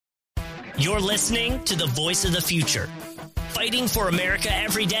You're listening to the voice of the future, fighting for America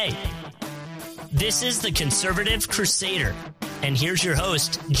every day. This is the Conservative Crusader, and here's your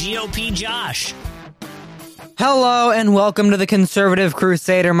host, GOP Josh. Hello and welcome to the Conservative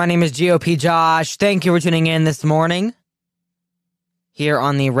Crusader. My name is GOP Josh. Thank you for tuning in this morning here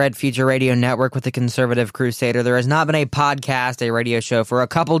on the Red Future Radio Network with the Conservative Crusader. There has not been a podcast, a radio show for a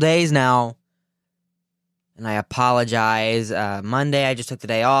couple days now, and I apologize. Monday, I just took the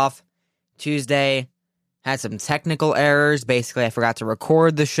day off. Tuesday, had some technical errors. Basically, I forgot to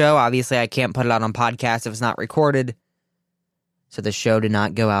record the show. Obviously, I can't put it out on podcast if it's not recorded, so the show did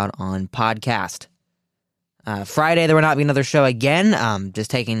not go out on podcast. Friday, there will not be another show again.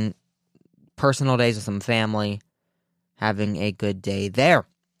 Just taking personal days with some family, having a good day there.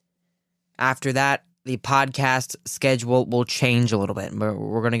 After that, the podcast schedule will change a little bit.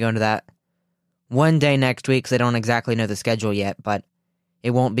 We're going to go into that one day next week because I don't exactly know the schedule yet, but it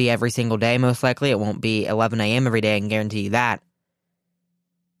won't be every single day, most likely. It won't be 11 a.m. every day, I can guarantee you that.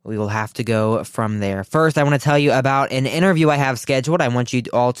 We will have to go from there. First, I want to tell you about an interview I have scheduled. I want you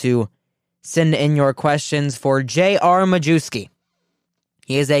all to send in your questions for J.R. Majewski.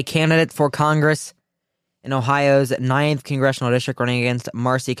 He is a candidate for Congress in Ohio's 9th Congressional District, running against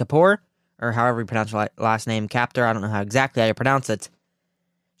Marcy Kapor, or however you pronounce her last name, Captor. I don't know how you pronounce it.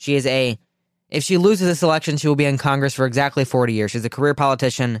 If she loses this election, she will be in Congress for exactly 40 years. She's a career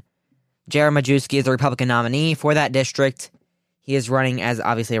politician. J.R. Majewski is the Republican nominee for that district. He is running as,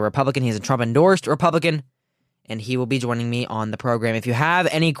 obviously, a Republican. He's a Trump-endorsed Republican, and he will be joining me on the program. If you have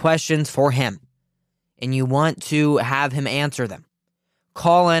any questions for him and you want to have him answer them,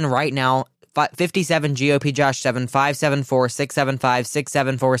 call in right now, 57 GOP Josh 7 574 675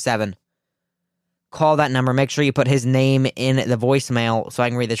 6747. Call that number. Make sure you put his name in the voicemail so I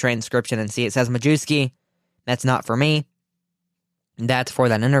can read the transcription and see it says Majewski. That's not for me. That's for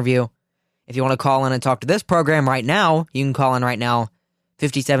that interview. If you want to call in and talk to this program right now, you can call in right now,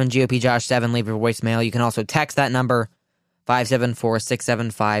 57 GOP Josh 7, leave your voicemail. You can also text that number, 574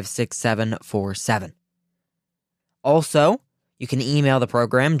 675 6747. Also, you can email the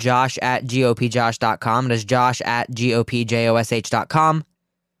program, josh@gopjosh.com. It is josh@gopjosh.com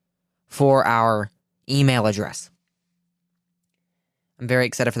for our email address. I'm very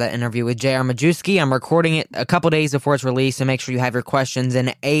excited for that interview with J.R. Majewski. I'm recording it a couple days before it's released, so make sure you have your questions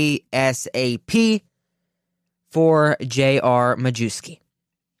in ASAP for J.R. Majewski.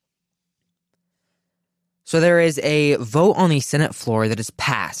 So there is a vote on the Senate floor that is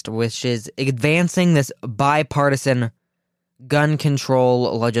passed, which is advancing this bipartisan gun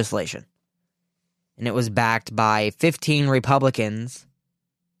control legislation. And it was backed by 14 Republicans,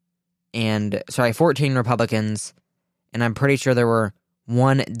 and I'm pretty sure there were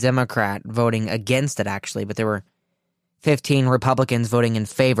one Democrat voting against it, actually, but there were 15 Republicans voting in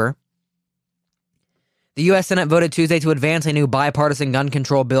favor. The U.S. Senate voted Tuesday to advance a new bipartisan gun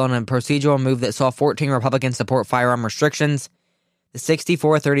control bill in a procedural move that saw 14 Republicans support firearm restrictions. The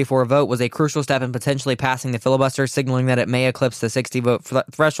 64-34 vote was a crucial step in potentially passing the filibuster, signaling that it may eclipse the 60-vote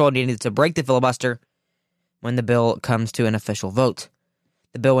threshold needed to break the filibuster when the bill comes to an official vote.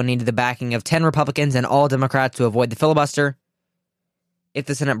 The bill would need the backing of 10 Republicans and all Democrats to avoid the filibuster. If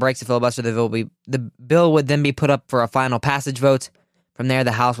the Senate breaks the filibuster, the bill would then be put up for a final passage vote. From there,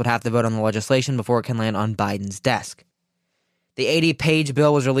 the House would have to vote on the legislation before it can land on Biden's desk. The 80-page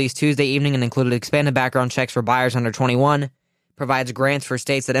bill was released Tuesday evening and included expanded background checks for buyers under 21, provides grants for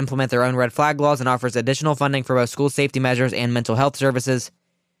states that implement their own red flag laws, and offers additional funding for both school safety measures and mental health services.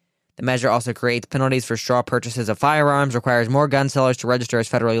 The measure also creates penalties for straw purchases of firearms, requires more gun sellers to register as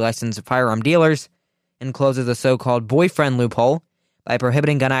federally licensed firearm dealers, and closes the so-called boyfriend loophole by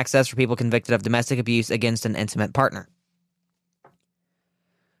prohibiting gun access for people convicted of domestic abuse against an intimate partner.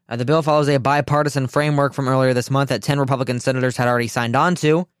 The bill follows a bipartisan framework from earlier this month that 10 Republican senators had already signed on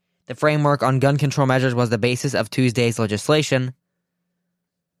to. The framework on gun control measures was the basis of Tuesday's legislation.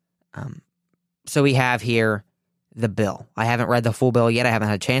 So we have here the bill. I haven't read the full bill yet. I haven't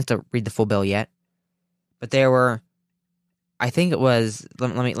had a chance to read the full bill yet. But there were, I think it was,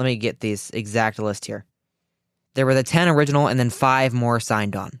 let me get this exact list here. There were the 10 original and then 5 more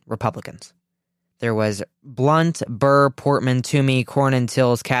signed on Republicans. There was Blunt, Burr, Portman, Toomey, Cornyn,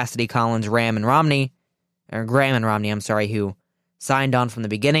 Tills, Cassidy, Collins, Graham and Romney, who signed on from the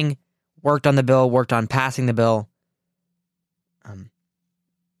beginning, worked on the bill, worked on passing the bill.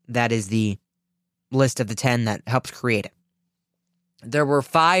 That is the list of the 10 that helps create it. There were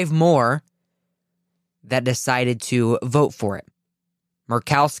 5 more that decided to vote for it.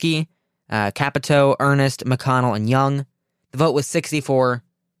 Murkowski, Capito, Ernest, McConnell, and Young. The vote was 64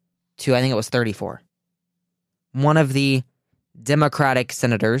 to, I think it was 34. One of the Democratic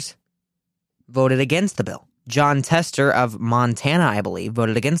senators voted against the bill. John Tester of Montana, I believe,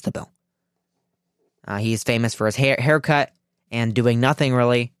 voted against the bill. He's famous for his haircut and doing nothing,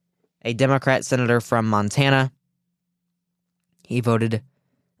 really. A Democrat senator from Montana. He voted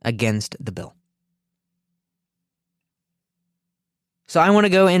against the bill. So I want to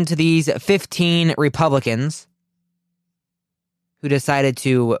go into these 15 Republicans who decided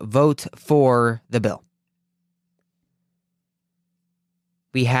to vote for the bill.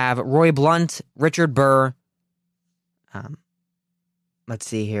 We have Roy Blunt, Richard Burr, let's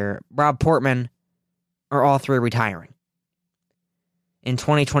see here, Rob Portman are all three retiring. In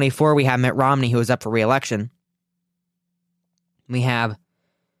 2024, we have Mitt Romney, who is up for re-election. We have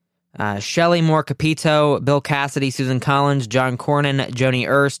Shelley Moore Capito, Bill Cassidy, Susan Collins, John Cornyn, Joni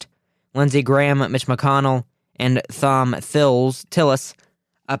Ernst, Lindsey Graham, Mitch McConnell, and Thom Tillis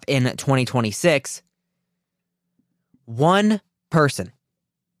up in 2026. One person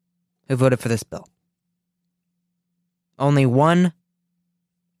who voted for this bill. Only one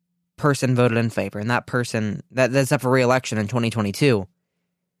person voted in favor, and that person, that's up for re-election in 2022,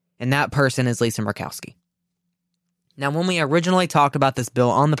 and that person is Lisa Murkowski. Now, when we originally talked about this bill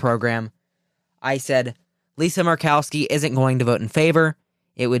on the program, I said Lisa Murkowski isn't going to vote in favor.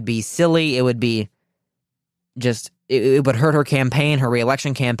 It would be silly. It would be just, it would hurt her campaign, her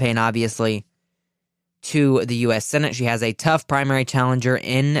re-election campaign, obviously, to the U.S. Senate. She has a tough primary challenger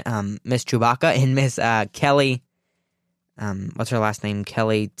in Miss Chewbacca, in Miss Kelly, what's her last name?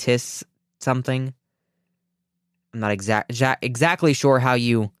 Kelly Tiss something. I'm not exactly sure how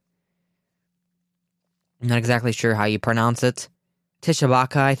you pronounce it.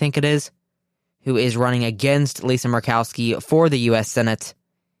 Tishabaka, I think it is, who is running against Lisa Murkowski for the U.S. Senate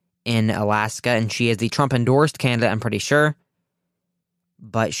in Alaska, and she is the Trump-endorsed candidate, I'm pretty sure.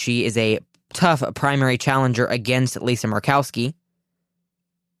 But she is a tough primary challenger against Lisa Murkowski,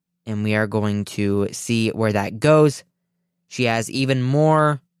 and we are going to see where that goes. She has even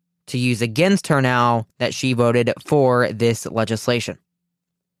more to use against her now that she voted for this legislation.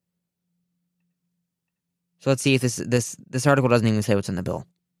 So let's see if this article doesn't even say what's in the bill.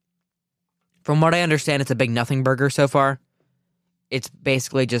 From what I understand, it's a big nothing burger so far. It's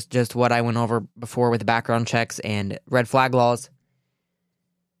basically just what I went over before with the background checks and red flag laws.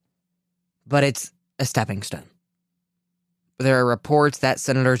 But it's a stepping stone. There are reports that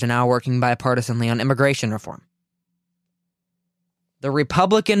senators are now working bipartisanly on immigration reform. The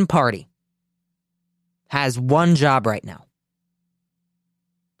Republican Party has one job right now.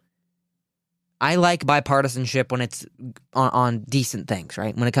 I like bipartisanship when it's on decent things,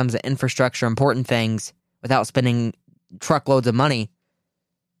 right? When it comes to infrastructure, important things, without spending truckloads of money,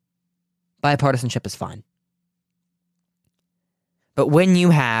 bipartisanship is fine. But when you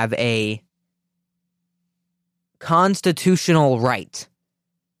have a constitutional right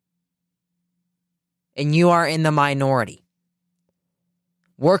and you are in the minority,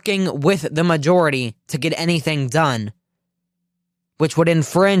 working with the majority to get anything done, which would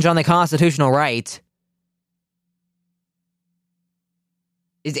infringe on the constitutional right,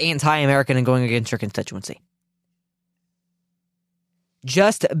 is anti-American and going against your constituency.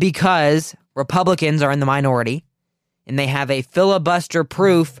 Just because Republicans are in the minority and they have a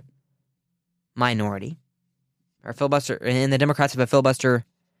filibuster-proof minority, or filibuster, and the Democrats have a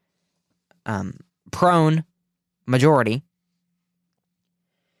filibuster-prone majority,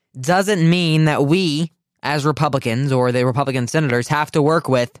 doesn't mean that we, as Republicans or the Republican senators, have to work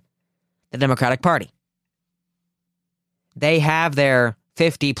with the Democratic Party. They have their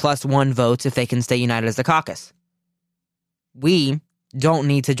 50 plus 1 votes if they can stay united as a caucus. We don't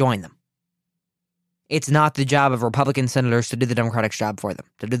need to join them. It's not the job of Republican senators to do the Democratic job for them,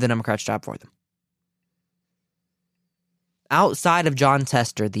 Outside of John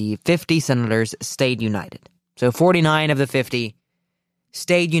Tester, the 50 senators stayed united. So 49 of the 50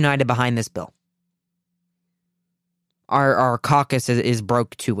 stayed united behind this bill. Our caucus is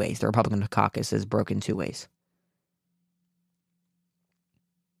broke two ways. The Republican caucus is broken two ways.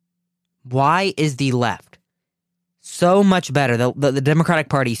 Why is the left so much better, the Democratic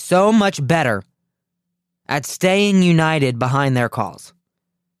Party, so much better at staying united behind their cause?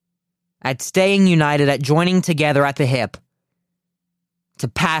 At staying united, at joining together at the hip to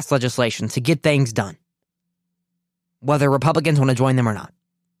pass legislation, to get things done, whether Republicans want to join them or not.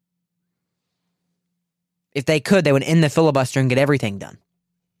 If they could, they would end the filibuster and get everything done.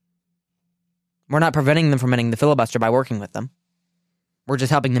 We're not preventing them from ending the filibuster by working with them. We're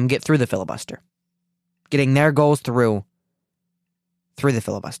just helping them get through the filibuster. Getting their goals through the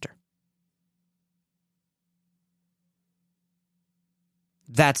filibuster.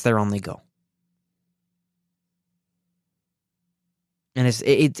 That's their only goal. And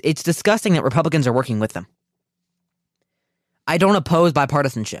it's disgusting that Republicans are working with them. I don't oppose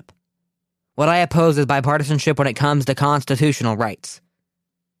bipartisanship. What I oppose is bipartisanship when it comes to constitutional rights.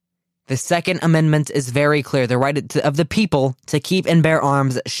 The Second Amendment is very clear. The right of the people to keep and bear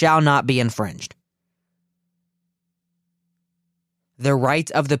arms shall not be infringed. The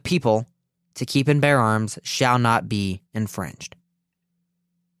right of the people to keep and bear arms shall not be infringed.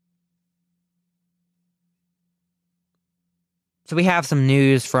 So we have some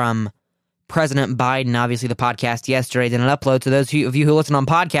news from President Biden. Obviously, the podcast yesterday didn't upload. So those of you who listen on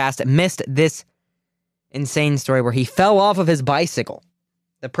podcast missed this insane story where he fell off of his bicycle.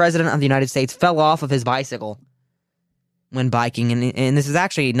 The President of the United States fell off of his bicycle when biking. And this has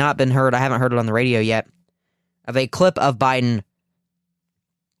actually not been heard. I haven't heard it on the radio yet. Of a clip of Biden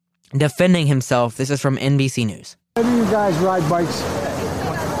defending himself. This is from NBC News. How do you guys ride bikes?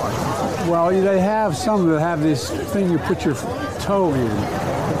 Well, they have some that have this thing you put your toe in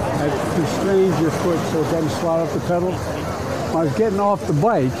that constrains your foot so it doesn't slide off the pedal. When I was getting off the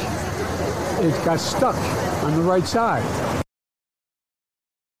bike, it got stuck on the right side.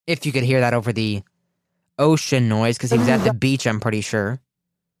 If you could hear that over the ocean noise, because he was at the beach, I'm pretty sure.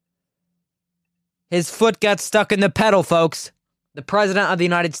 His foot got stuck in the pedal, folks. The President of the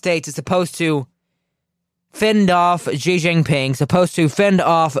United States is supposed to fend off Xi Jinping, supposed to fend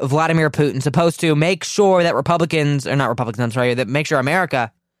off Vladimir Putin, supposed to make sure that that make sure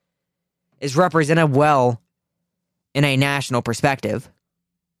America is represented well in a national perspective.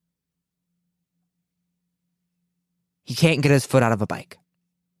 He can't get his foot out of a bike.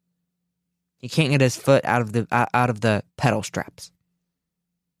 He can't get his foot out of the pedal straps.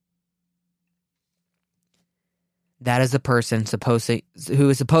 That is the person who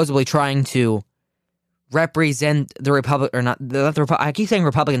is supposedly trying to represent the Republic, or not the I keep saying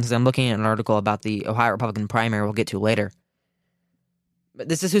Republicans because I'm looking at an article about the Ohio Republican primary we'll get to later. But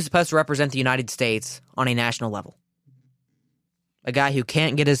this is who's supposed to represent the United States on a national level. A guy who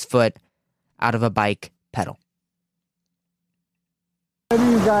can't get his foot out of a bike pedal. How do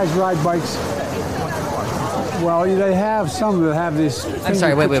you guys ride bikes? Well, they have some that have this thing. I'm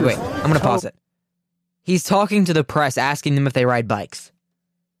sorry, wait. I'm going to pause it. He's talking to the press, asking them if they ride bikes.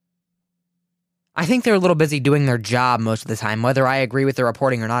 I think they're a little busy doing their job most of the time, whether I agree with the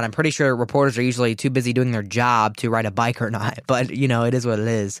reporting or not. I'm pretty sure reporters are usually too busy doing their job to ride a bike or not. But, it is what it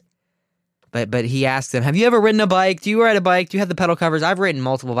is. But he asks them, have you ever ridden a bike? Do you ride a bike? Do you have the pedal covers? I've ridden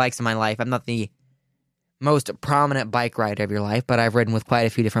multiple bikes in my life. I'm not the most prominent bike rider of your life, but I've ridden with quite a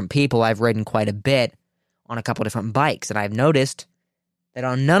few different people. I've ridden quite a bit on a couple different bikes. And I've noticed that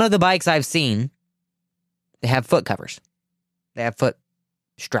on none of the bikes I've seen, they have foot covers. They have foot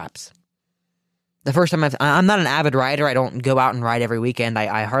straps. The first time I'm not an avid rider. I don't go out and ride every weekend.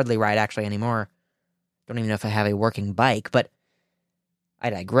 I hardly ride actually anymore. Don't even know if I have a working bike, but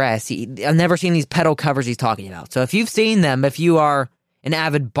I digress. I've never seen these pedal covers he's talking about. So if you've seen them, if you are an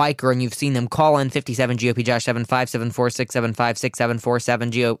avid biker and you've seen them, call in 57 GOP Josh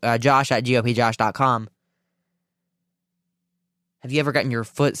 75746756747 Josh at gopjosh.com. Have you ever gotten your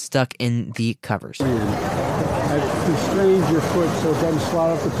foot stuck in the covers? That constrains your foot so it doesn't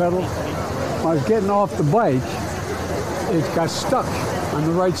slide off the pedal. When I was getting off the bike, it got stuck on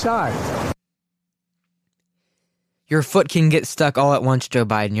the right side. Your foot can get stuck all at once, Joe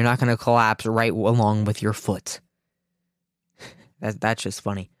Biden. You're not going to collapse right along with your foot. That's just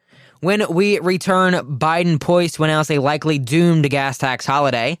funny. When we return, Biden poised to announce a likely doomed gas tax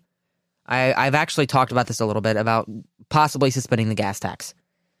holiday. I've actually talked about this a little bit, about possibly suspending the gas tax.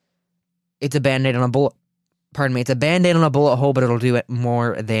 It's a Band-Aid on a bullet. It's a Band-Aid on a bullet hole, but it'll do it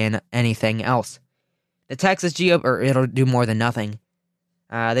more than anything else. The Texas GOP, or it'll do more than nothing.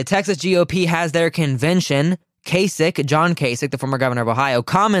 The Texas GOP has their convention. John Kasich, the former governor of Ohio,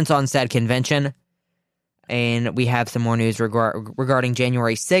 comments on said convention. And we have some more news regarding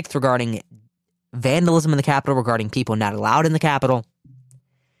January 6th, regarding vandalism in the Capitol, regarding people not allowed in the Capitol.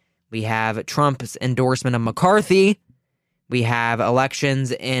 We have Trump's endorsement of McCarthy. We have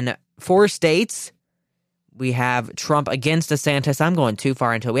elections in 4 states. We have Trump against DeSantis. I'm going too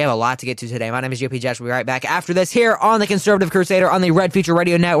far into it. We have a lot to get to today. My name is GOP Josh. We'll be right back after this here on the Conservative Crusader on the Red Future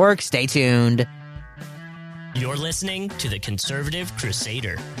Radio Network. Stay tuned. You're listening to the Conservative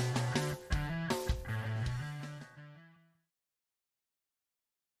Crusader.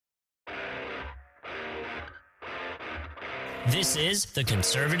 This is the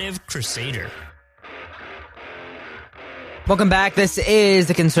Conservative Crusader. Welcome back. This is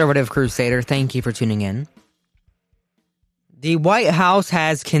the Conservative Crusader. Thank you for tuning in. The White House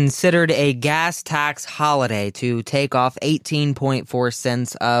has considered a gas tax holiday to take off 18.4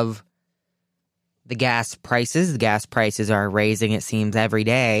 cents of the gas prices. The gas prices are raising, it seems, every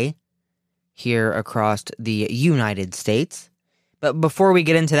day here across the United States. But before we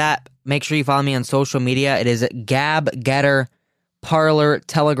get into that, make sure you follow me on social media. It is Gab, Getter, Parler,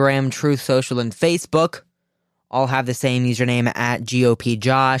 Telegram, Truth Social, and Facebook. All have the same username at GOP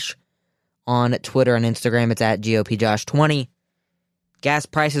Josh. On Twitter and Instagram, it's at GOP Josh 20. Gas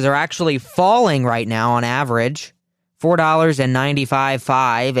prices are actually falling right now on average.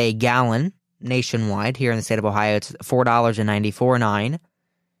 $4.95 a gallon nationwide. Here in the state of Ohio, it's $4.94.9.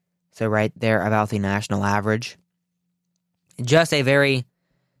 So right there about the national average. Just a very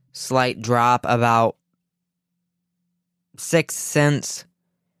slight drop, about 6 cents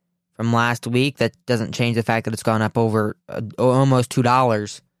from last week. That doesn't change the fact that it's gone up over almost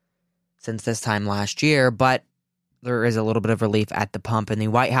 $2 since this time last year, but there is a little bit of relief at the pump, and the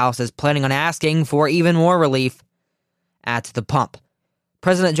White House is planning on asking for even more relief at the pump.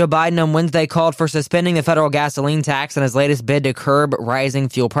 President Joe Biden on Wednesday called for suspending the federal gasoline tax in his latest bid to curb rising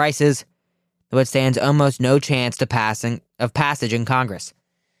fuel prices, though it stands almost no chance of passage in Congress.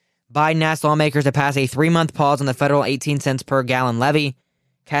 Biden asked lawmakers to pass a 3-month pause on the federal 18 cents per gallon levy,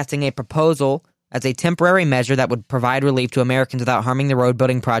 casting a proposal as a temporary measure that would provide relief to Americans without harming the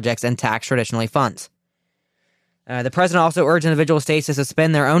road-building projects and tax traditionally funds. The president also urged individual states to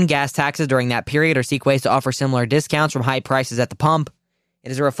suspend their own gas taxes during that period or seek ways to offer similar discounts from high prices at the pump.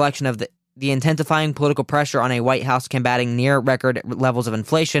 It is a reflection of the intensifying political pressure on a White House combating near-record levels of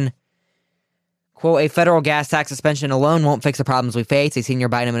inflation. Quote, a federal gas tax suspension alone won't fix the problems we face, a senior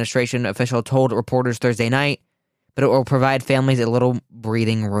Biden administration official told reporters Thursday night, but it will provide families a little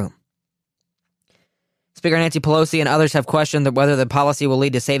breathing room. Speaker Nancy Pelosi and others have questioned whether the policy will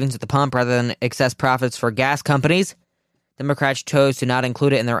lead to savings at the pump rather than excess profits for gas companies. Democrats chose to not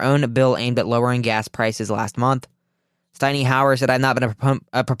include it in their own bill aimed at lowering gas prices last month. Steny Howard said, I've not been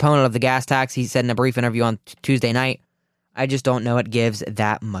a proponent of the gas tax. He said in a brief interview on Tuesday night, I just don't know it gives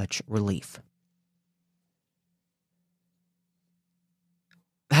that much relief.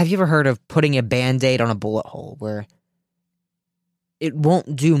 Have you ever heard of putting a Band-Aid on a bullet hole where it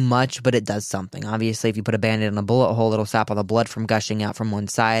won't do much, but it does something? Obviously, if you put a Band-Aid on a bullet hole, it'll stop all the blood from gushing out from one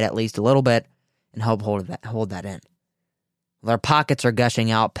side at least a little bit and help hold that in. Well, our pockets are gushing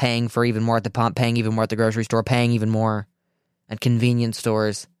out, paying for even more at the pump, paying even more at the grocery store, paying even more at convenience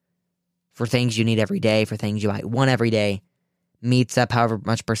stores for things you need every day, for things you might want every day. Meats up however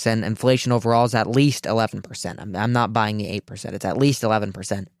much percent. Inflation overall is at least 11%. I'm not buying the 8%. It's at least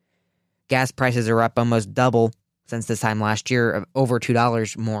 11%. Gas prices are up almost double since this time last year, over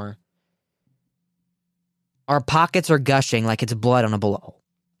 $2 more. Our pockets are gushing like it's blood on a bullet hole.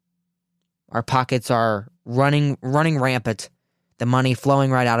 Our pockets are running rampant, the money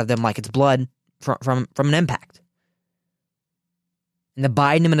flowing right out of them like it's blood from an impact. And the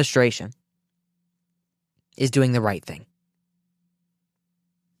Biden administration is doing the right thing.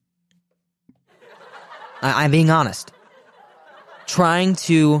 I'm being honest. Trying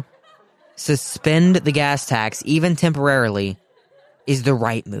to suspend the gas tax, even temporarily, is the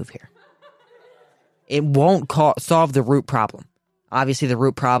right move here. It won't solve the root problem. Obviously, the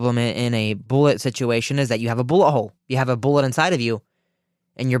root problem in a bullet situation is that you have a bullet hole. You have a bullet inside of you,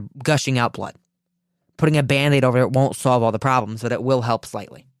 and you're gushing out blood. Putting a Band-Aid over it won't solve all the problems, but it will help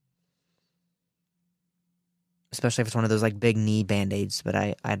slightly. Especially if it's one of those like big knee Band-Aids, but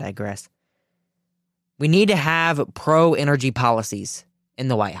I digress. We need to have pro-energy policies in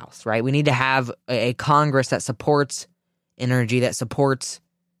the White House, right? We need to have a Congress that supports energy, that supports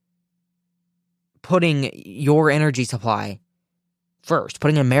putting your energy supply first,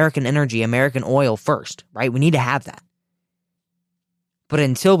 putting American energy, American oil first, right? We need to have that. But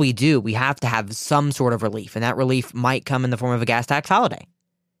until we do, we have to have some sort of relief, and that relief might come in the form of a gas tax holiday.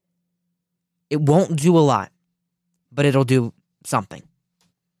 It won't do a lot, but it'll do something.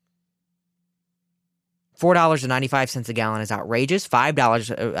 $4.95 a gallon is outrageous.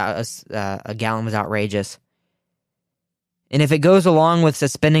 $5 a gallon was outrageous. And if it goes along with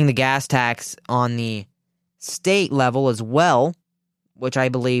suspending the gas tax on the state level as well, which I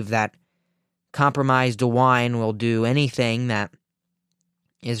believe that Compromise DeWine will do anything that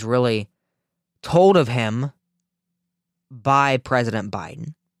is really told of him by President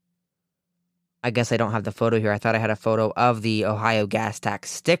Biden. I guess I don't have the photo here. I thought I had a photo of the Ohio gas tax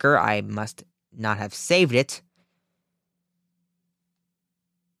sticker. I must not have saved it.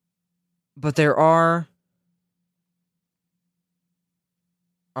 But there are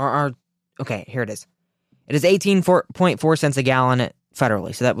okay, here it is. It is 18.4 cents a gallon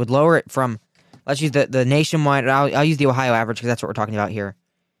federally. So that would lower it from, let's use the nationwide, I'll use the Ohio average because that's what we're talking about here.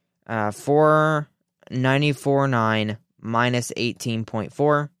 $4.94.9 minus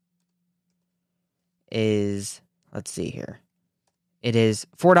 18.4. is, let's see here. It is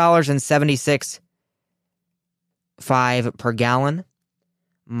 $4.76.5 per gallon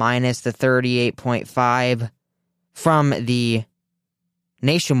minus the 38.5 from the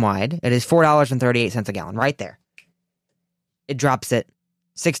nationwide. It is $4.38 a gallon right there. It drops it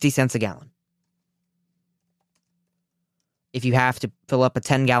 60 cents a gallon. If you have to fill up a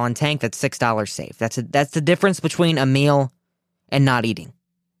 10-gallon tank, that's $6 saved. That's the difference between a meal and not eating.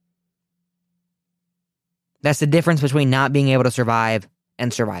 That's the difference between not being able to survive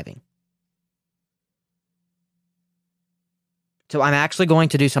and surviving. So I'm actually going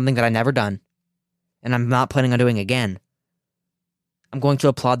to do something that I've never done, and I'm not planning on doing again. I'm going to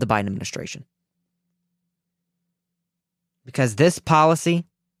applaud the Biden administration. Because this policy,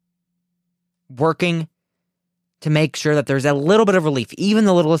 working to make sure that there's a little bit of relief, even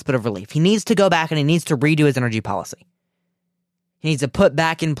the littlest bit of relief. He needs to go back and he needs to redo his energy policy. He needs to put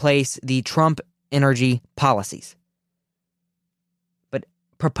back in place the Trump energy policies. But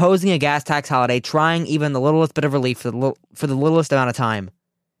proposing a gas tax holiday, trying even the littlest bit of relief for the littlest amount of time,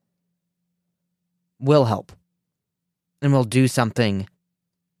 will help. And will do something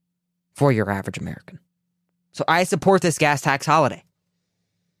for your average American. So I support this gas tax holiday.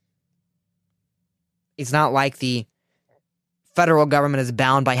 It's not like the federal government is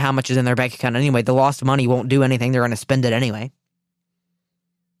bound by how much is in their bank account anyway. The lost money won't do anything. They're going to spend it anyway.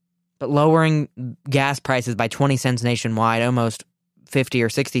 But lowering gas prices by 20 cents nationwide, almost 50 or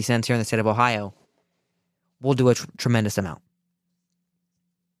 60 cents here in the state of Ohio, will do a tremendous amount.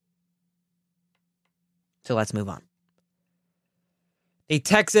 So let's move on. The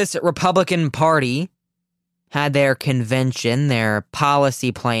Texas Republican Party had their convention, their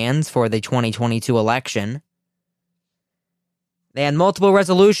policy plans for the 2022 election. They had multiple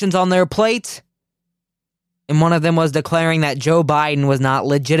resolutions on their plate, and one of them was declaring that Joe Biden was not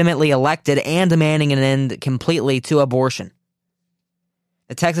legitimately elected and demanding an end completely to abortion.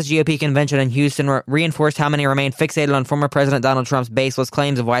 The Texas GOP convention in Houston reinforced how many remain fixated on former President Donald Trump's baseless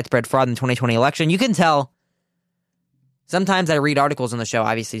claims of widespread fraud in the 2020 election. You can tell. Sometimes I read articles on the show,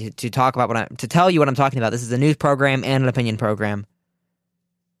 obviously, to talk about to tell you what I'm talking about. This is a news program and an opinion program.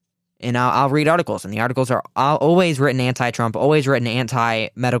 And I'll read articles, and the articles are always written anti-Trump, always written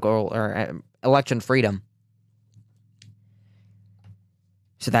anti-medical or election freedom.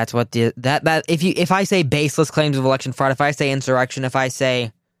 So that's what if I say baseless claims of election fraud, if I say insurrection, if I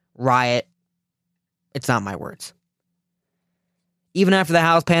say riot, it's not my words. Even after the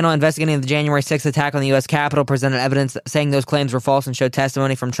House panel investigating the January 6th attack on the U.S. Capitol presented evidence saying those claims were false and showed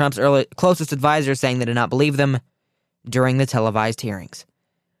testimony from Trump's closest advisors saying they did not believe them during the televised hearings.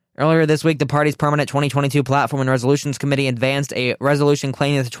 Earlier this week, the party's permanent 2022 Platform and Resolutions Committee advanced a resolution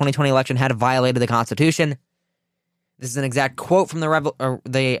claiming that the 2020 election had violated the Constitution. This is an exact quote from the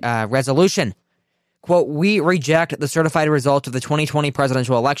resolution. Quote, "We reject the certified results of the 2020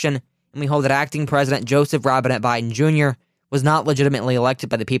 presidential election, and we hold that acting President Joseph Robinette Biden Jr. was not legitimately elected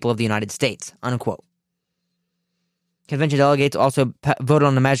by the people of the United States," unquote. Convention delegates also voted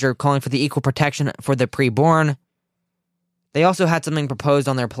on a measure calling for the equal protection for the preborn. They also had something proposed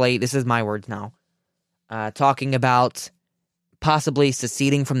on their plate, this is my words now, talking about possibly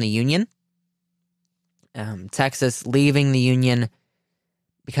seceding from the Union. Texas leaving the Union,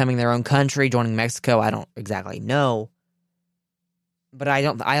 becoming their own country, joining Mexico, I don't exactly know. But I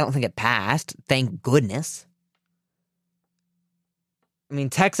don't think it passed, thank goodness. I mean,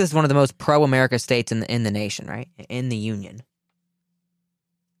 Texas is one of the most pro-America states in the nation, right? In the Union.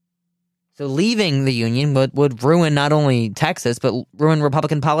 So leaving the Union would ruin not only Texas, but ruin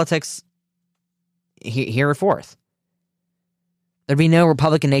Republican politics here forth. There'd be no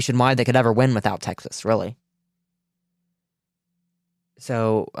Republican nationwide that could ever win without Texas, really.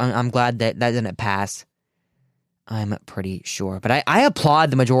 So I'm glad that didn't pass. I'm pretty sure. But I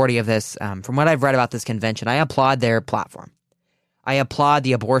applaud the majority of this. From what I've read about this convention, I applaud their platform. I applaud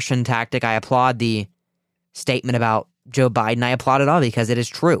the abortion tactic. I applaud the statement about Joe Biden. I applaud it all because it is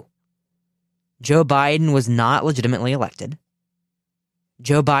true. Joe Biden was not legitimately elected.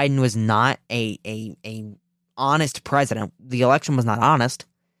 Joe Biden was not a honest president. The election was not honest.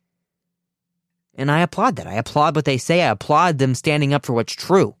 And I applaud that. I applaud what they say. I applaud them standing up for what's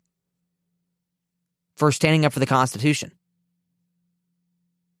true. For standing up for the Constitution.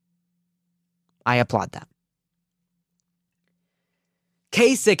 I applaud that.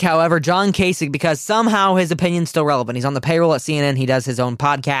 Kasich, however, John Kasich, because somehow his opinion's still relevant. He's on the payroll at CNN. He does his own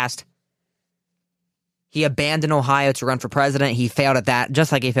podcast. He abandoned Ohio to run for president. He failed at that,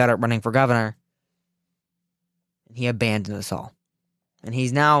 just like he failed at running for governor. He abandoned us all. And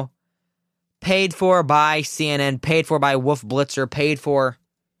he's now paid for by CNN, paid for by Wolf Blitzer, paid for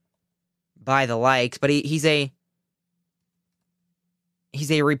by the likes, but he's a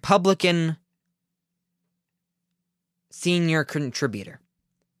Republican senior contributor.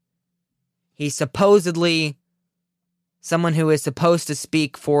 He's supposedly someone who is supposed to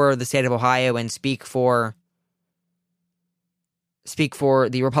speak for the state of Ohio and speak for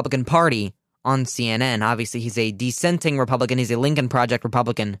the Republican Party on CNN. Obviously, he's a dissenting Republican. He's a Lincoln Project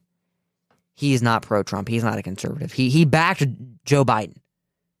Republican. He is not pro-Trump. He's not a conservative. He backed Joe Biden.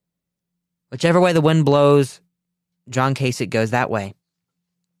 Whichever way the wind blows, John Kasich goes that way.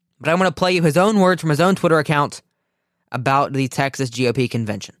 But I want to play you his own words from his own Twitter account about the Texas GOP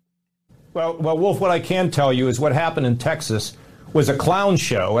convention. Well, Wolf, what I can tell you is what happened in Texas was a clown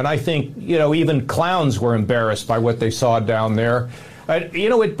show. And I think, even clowns were embarrassed by what they saw down there.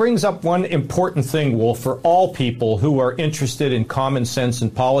 It brings up one important thing, Wolf, for all people who are interested in common sense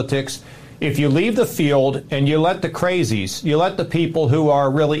in politics. If you leave the field and you let the crazies, you let the people who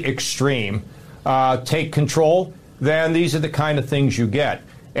are really extreme take control, then these are the kind of things you get.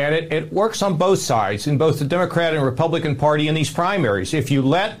 And it works on both sides, in both the Democrat and Republican Party in these primaries. If you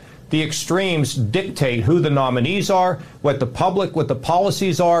let the extremes dictate who the nominees are, what the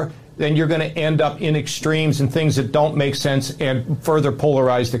policies are, then you're going to end up in extremes and things that don't make sense and further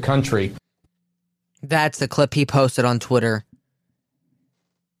polarize the country. That's the clip he posted on Twitter.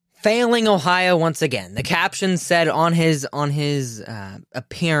 Failing Ohio once again. The caption said on his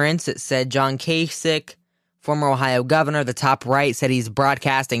appearance, it said John Kasich, former Ohio governor. The top right said he's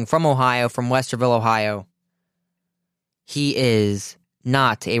broadcasting from Ohio, from Westerville, Ohio. He is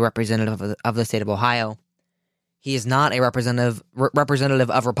not a representative of the state of Ohio. He is not a representative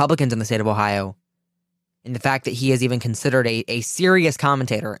of Republicans in the state of Ohio. And the fact that he is even considered a serious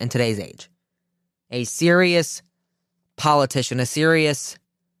commentator in today's age. A serious politician, a serious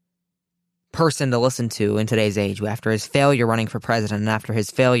person to listen to in today's age after his failure running for president and after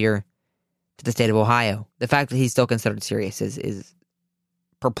his failure to the state of Ohio. The fact that he's still considered serious is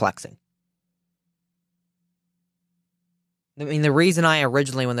perplexing. I mean, the reason I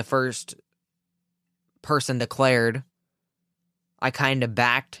originally, when the first person declared, I kind of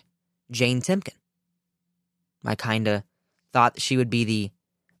backed Jane Timken. I kind of thought she would be the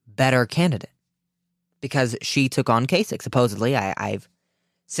better candidate because she took on Kasich, supposedly. I've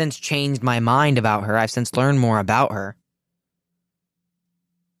since changed my mind about her. I've since learned more about her.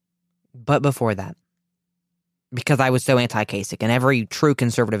 But before that, because I was so anti-Kasich, and every true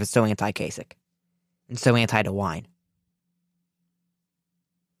conservative is so anti-Kasich and so anti-DeWine.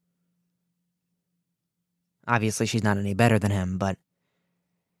 Obviously, she's not any better than him, but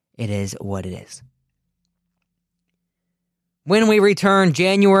it is what it is. When we return,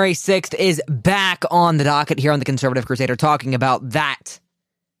 January 6th is back on the docket here on the Conservative Crusader, talking about that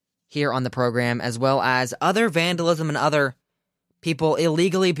here on the program, as well as other vandalism and other people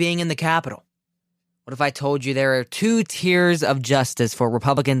illegally being in the Capitol. What if I told you there are two tiers of justice for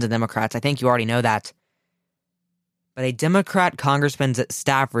Republicans and Democrats? I think you already know that. But a Democrat congressman's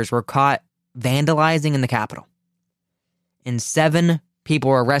staffers were caught vandalizing in the Capitol. And 7 people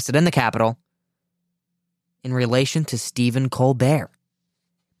were arrested in the Capitol in relation to Stephen Colbert.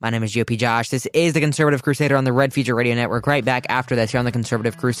 My name is GOP Josh. This is the Conservative Crusader on the Red Future Radio Network. Right back after this here on the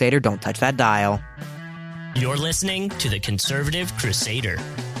Conservative Crusader. Don't touch that dial. You're listening to the Conservative Crusader.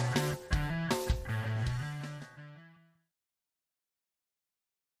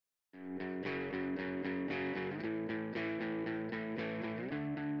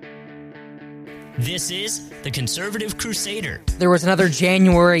 This is the Conservative Crusader. There was another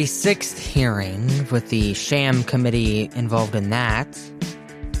January 6th hearing with the sham committee involved in that.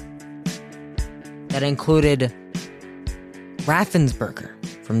 That included Raffensperger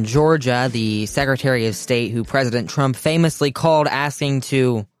from Georgia, the Secretary of State who President Trump famously called asking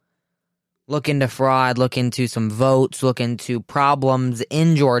to look into fraud, look into some votes, look into problems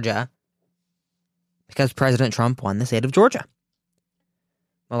in Georgia because President Trump won the state of Georgia.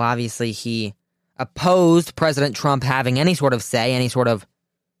 Well, obviously he opposed President Trump having any sort of say, any sort of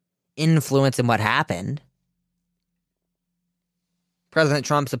influence in what happened. President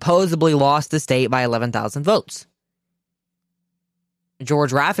Trump supposedly lost the state by 11,000 votes.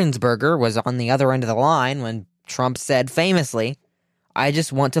 George Raffensperger was on the other end of the line when Trump said famously, I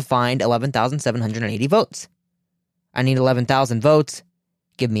just want to find 11,780 votes. I need 11,000 votes.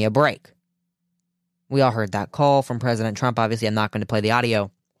 Give me a break. We all heard that call from President Trump. Obviously, I'm not going to play the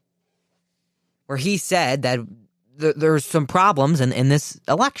audio. Where he said that there's some problems in this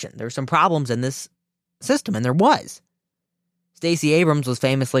election. There's some problems in this system, and there was. Stacey Abrams was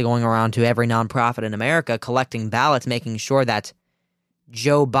famously going around to every nonprofit in America collecting ballots, making sure that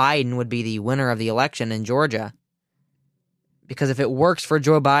Joe Biden would be the winner of the election in Georgia Because if it works for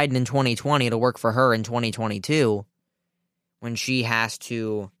Joe Biden in 2020, it'll work for her in 2022 when she has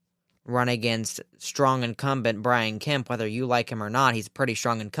to run against strong incumbent Brian Kemp, whether you like him or not. He's a pretty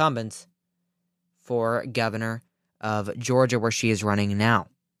strong incumbent for governor of Georgia, where she is running now.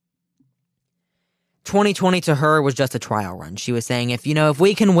 2020 to her was just a trial run. She was saying, if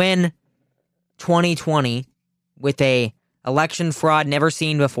we can win 2020 with a election fraud never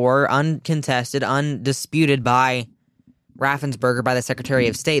seen before, uncontested, undisputed by Raffensperger, by the Secretary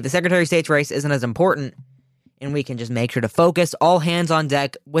of State, the Secretary of State's race isn't as important, and we can just make sure to focus all hands on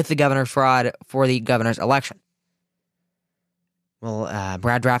deck with the governor's fraud for the governor's election. Well,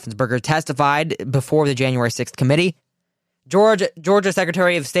 Brad Raffensperger testified before the January 6th committee. Georgia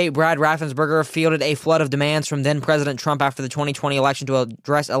Secretary of State Brad Raffensperger fielded a flood of demands from then-President Trump after the 2020 election to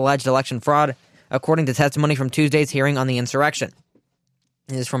address alleged election fraud, according to testimony from Tuesday's hearing on the insurrection.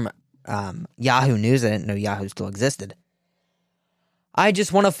 This is from Yahoo News. I didn't know Yahoo still existed. I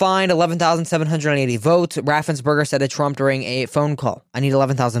just want to find 11,780 votes, Raffensperger said to Trump during a phone call. I need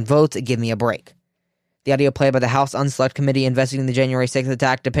 11,000 votes. Give me a break. The audio played by the House Unselect Committee investigating the January 6th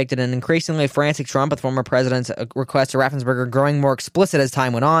attack depicted an increasingly frantic Trump, with former president's request to Raffensperger growing more explicit as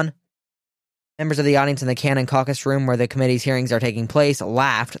time went on. Members of the audience in the Cannon Caucus Room, where the committee's hearings are taking place,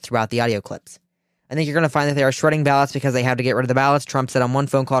 laughed throughout the audio clips. I think you're going to find that they are shredding ballots because they have to get rid of the ballots, Trump said on one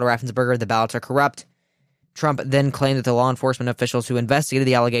phone call to Raffensperger. The ballots are corrupt. Trump then claimed that the law enforcement officials who investigated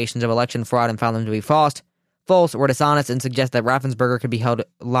the allegations of election fraud and found them to be false, were dishonest, and suggested that Raffensperger could be held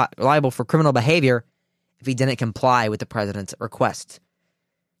liable for criminal behavior if he didn't comply with the president's requests.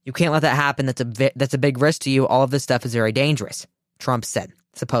 You can't let that happen. That's a big risk to you. All of this stuff is very dangerous, Trump said,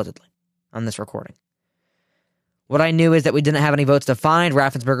 supposedly, on this recording. What I knew is that we didn't have any votes to find,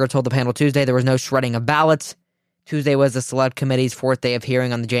 Raffensperger told the panel Tuesday. There was no shredding of ballots. Tuesday was the Select Committee's fourth day of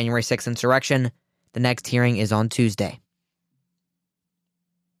hearing on the January 6th insurrection. The next hearing is on Tuesday.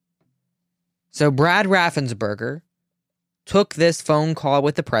 So Brad Raffensperger took this phone call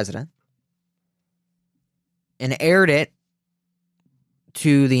with the president and aired it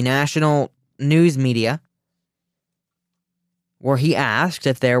to the national news media, where he asked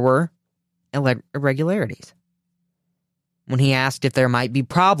if there were irregularities. When he asked if there might be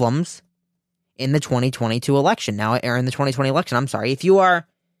problems in the 2022 election. In the 2020 election, if you are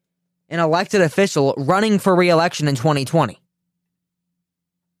an elected official running for re-election in 2020,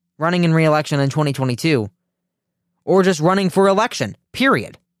 running in re-election in 2022, or just running for election,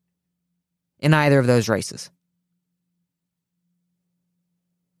 period, in either of those races,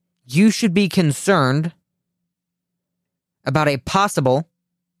 you should be concerned about a possible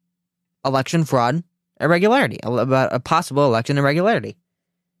election fraud irregularity, about a possible election irregularity.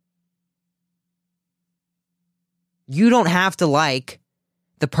 You don't have to like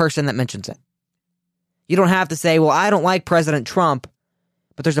the person that mentions it. You don't have to say, well, I don't like President Trump,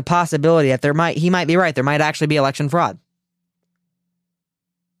 but there's a possibility that he might be right. There might actually be election fraud.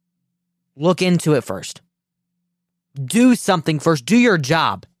 Look into it first. Do something first. Do your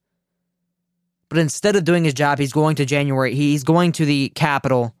job. But instead of doing his job, he's going to the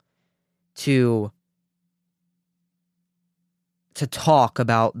Capitol to talk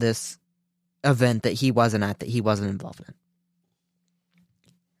about this event that he wasn't at, that he wasn't involved in.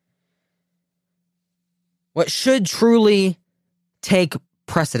 What should truly take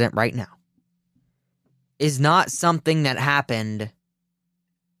precedent right now is not something that happened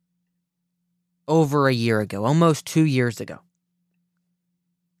over a year ago, almost 2 years ago.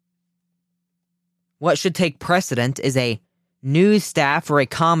 What should take precedent is a news staff or a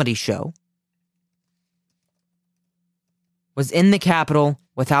comedy show was in the Capitol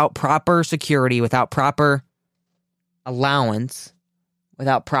without proper security, without proper allowance,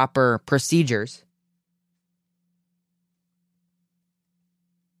 without proper procedures,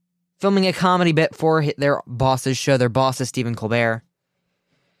 filming a comedy bit for their boss's show. Their boss is Stephen Colbert.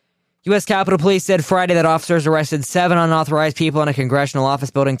 U.S. Capitol Police said Friday that officers arrested 7 unauthorized people in a congressional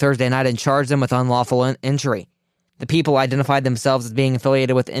office building Thursday night and charged them with unlawful entry. The people identified themselves as being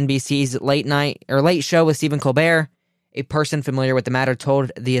affiliated with NBC's late show with Stephen Colbert. A person familiar with the matter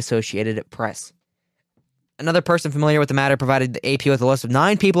told the Associated Press. Another person familiar with the matter provided the AP with a list of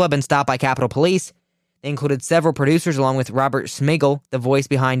 9 people who have been stopped by Capitol Police. They included several producers, along with Robert Smigel, the voice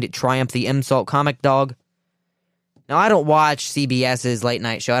behind Triumph the Insult comic dog. Now, I don't watch CBS's late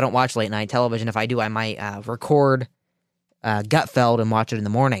night show. I don't watch late night television. If I do, I might record Gutfeld and watch it in the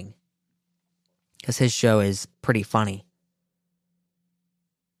morning, because his show is pretty funny.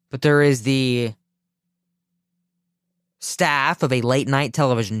 But there is the staff of a late night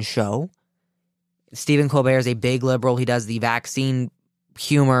television show. Stephen Colbert is a big liberal. He does the vaccine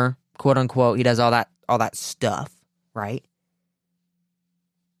humor, quote unquote. He does all that stuff, right?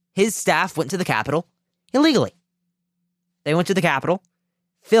 his staff went to the Capitol illegally. They went to the Capitol,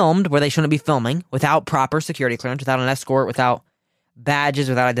 filmed where they shouldn't be filming, without proper security clearance, without an escort, without badges,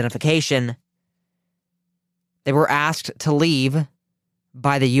 without identification. They were asked to leave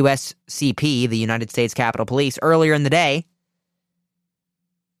by the USCP, the United States Capitol Police, earlier in the day.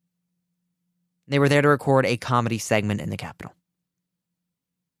 They were there to record a comedy segment in the Capitol.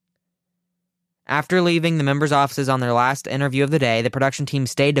 After leaving the members' offices on their last interview of the day, the production team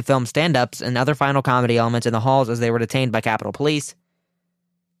stayed to film stand-ups and other final comedy elements in the halls as they were detained by Capitol Police.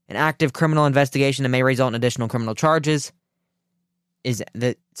 An active criminal investigation that may result in additional criminal charges is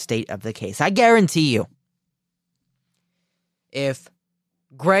the state of the case. I guarantee you, if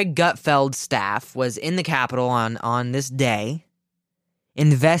Greg Gutfeld's staff was in the Capitol on this day,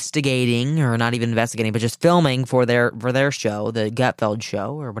 investigating, or not even investigating, but just filming for their show, the Gutfeld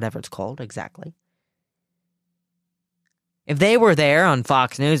show, or whatever it's called exactly. If they were there on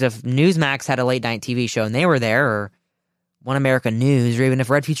Fox News, if Newsmax had a late-night TV show and they were there, or One America News, or even if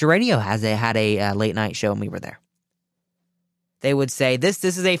Red Future Radio had a late-night show and we were there, they would say, this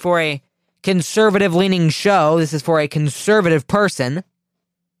is for a conservative-leaning show, this is for a conservative person,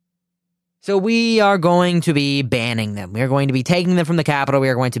 so we are going to be banning them. We are going to be taking them from the Capitol. We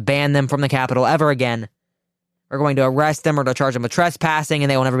are going to ban them from the Capitol ever again. We're going to arrest them or to charge them with trespassing, and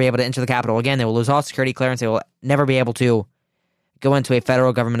they will never be able to enter the Capitol again. They will lose all security clearance. They will never be able to go into a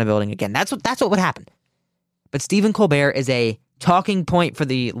federal government building again. That's what would happen. But Stephen Colbert is a talking point for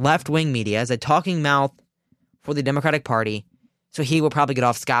the left-wing media, as a talking mouth for the Democratic Party, so he will probably get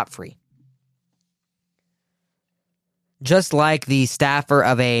off scot-free. Just like the staffer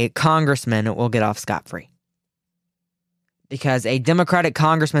of a congressman will get off scot-free. Because a Democratic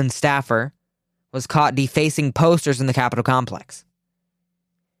congressman staffer was caught defacing posters in the Capitol complex.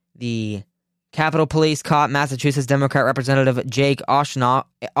 The Capitol Police caught Massachusetts Democrat Representative Jake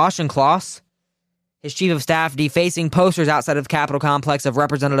Auchincloss, his chief of staff, defacing posters outside of the Capitol complex of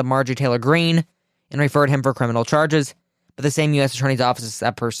Representative Marjorie Taylor Greene, and referred him for criminal charges. But the same U.S. Attorney's Office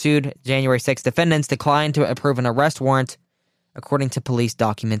that pursued January 6 defendants declined to approve an arrest warrant, according to police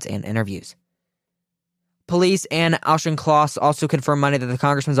documents and interviews. Police and Auchincloss also confirmed Monday that the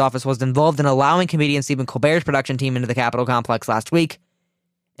congressman's office was involved in allowing comedian Stephen Colbert's production team into the Capitol complex last week,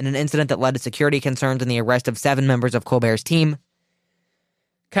 in an incident that led to security concerns and the arrest of 7 members of Colbert's team.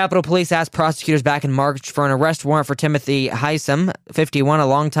 Capitol Police asked prosecutors back in March for an arrest warrant for Timothy Heisem, 51, a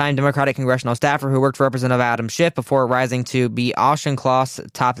longtime Democratic congressional staffer who worked for Representative Adam Schiff before rising to be Auchincloss'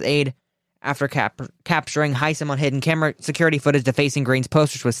 top aide. After capturing Heisem on hidden camera security footage defacing Greene's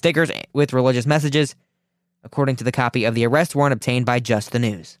posters with stickers with religious messages, according to the copy of the arrest warrant obtained by Just the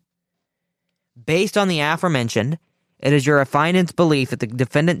News. Based on the aforementioned, it is your refinement's belief that the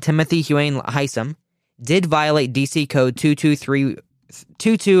defendant Timothy Heisem did violate DC Code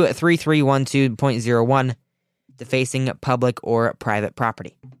 223312.01, defacing public or private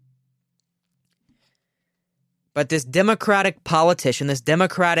property. But this Democratic politician, this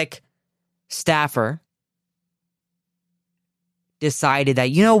Democratic staffer, decided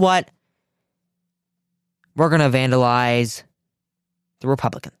that, you know what? We're going to vandalize the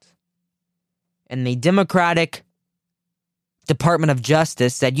Republicans. And the Democratic Department of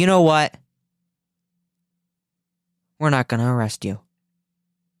Justice said, you know what? We're not going to arrest you.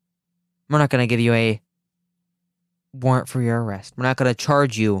 We're not going to give you a warrant for your arrest. We're not going to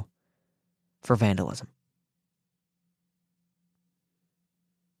charge you for vandalism.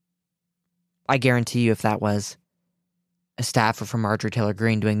 I guarantee you if that was a staffer from Marjorie Taylor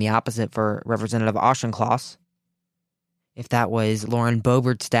Greene doing the opposite for Representative Auchincloss, if that was Lauren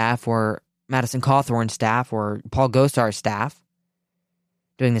Boebert's staff or Madison Cawthorn's staff or Paul Gosar's staff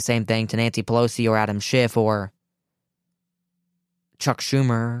doing the same thing to Nancy Pelosi or Adam Schiff or Chuck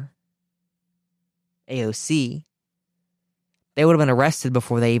Schumer, AOC, they would have been arrested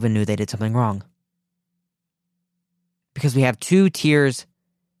before they even knew they did something wrong. Because we have 2 tiers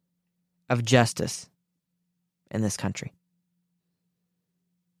of justice in this country.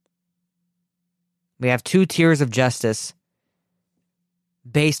 We have 2 tiers of justice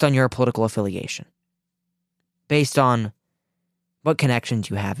based on your political affiliation, based on what connections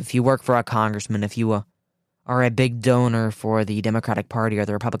you have. If you work for a congressman, if you are a big donor for the Democratic Party or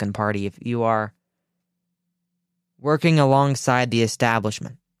the Republican Party, if you are working alongside the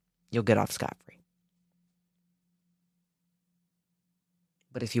establishment, you'll get off scot-free.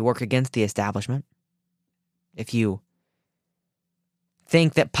 But if you work against the establishment, if you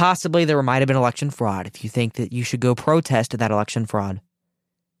think that possibly there might have been election fraud, if you think that you should go protest that election fraud,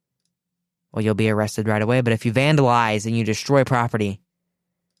 well, you'll be arrested right away. But if you vandalize and you destroy property,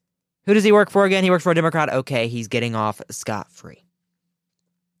 who does he work for again? He works for a Democrat. Okay, he's getting off scot-free.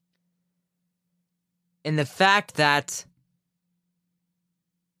 And the fact that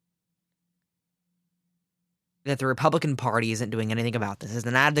the Republican Party isn't doing anything about this,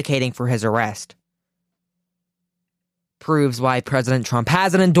 isn't advocating for his arrest, proves why President Trump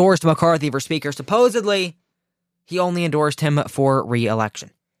hasn't endorsed McCarthy for Speaker. Supposedly, he only endorsed him for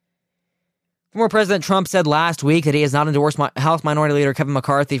re-election. Former President Trump said last week that he has not endorsed House Minority Leader Kevin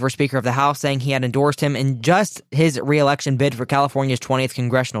McCarthy for Speaker of the House, saying he had endorsed him in just his re-election bid for California's 20th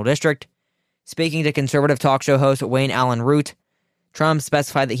Congressional District. Speaking to conservative talk show host Wayne Allen Root, Trump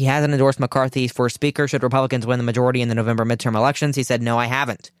specified that he hasn't endorsed McCarthy for Speaker should Republicans win the majority in the November midterm elections. He said, "No, I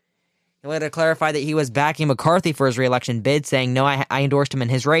haven't." He later clarified that he was backing McCarthy for his re-election bid, saying, "No, I endorsed him in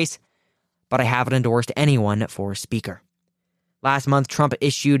his race, but I haven't endorsed anyone for Speaker." Last month, Trump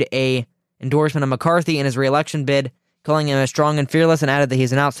issued a endorsement of McCarthy in his re-election bid, calling him a strong and fearless, and added that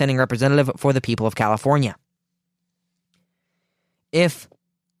he's an outstanding representative for the people of California. If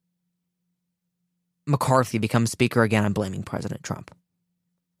McCarthy becomes Speaker again, I'm blaming President Trump.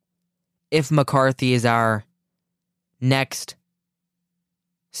 If McCarthy is our next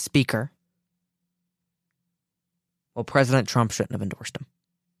Speaker, well, President Trump shouldn't have endorsed him.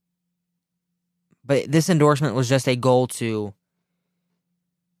 But this endorsement was just a goal to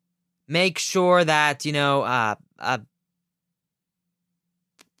make sure that,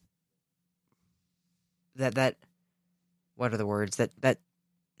 that what are the words? That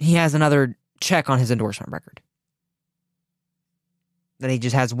he has another check on his endorsement record. That he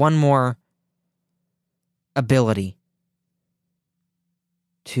just has one more ability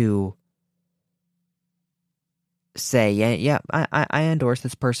to say, yeah, I endorse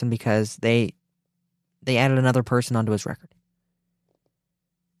this person because they added another person onto his record.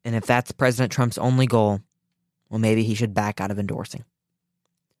 And if that's President Trump's only goal, well, maybe he should back out of endorsing.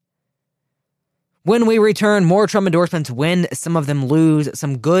 When we return, more Trump endorsements win, some of them lose.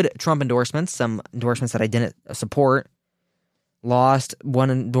 Some good Trump endorsements, some endorsements that I didn't support, lost.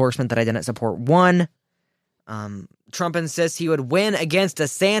 One endorsement that I didn't support won. Trump insists he would win against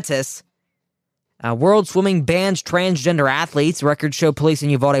DeSantis. World Swimming bans transgender athletes. Records show police in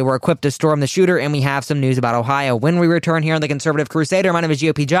Uvalde were equipped to storm the shooter, and we have some news about Ohio. When we return here on the Conservative Crusader, my name is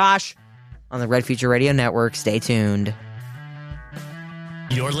GOP Josh on the Red Future Radio Network. Stay tuned.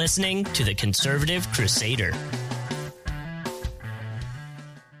 You're listening to the Conservative Crusader.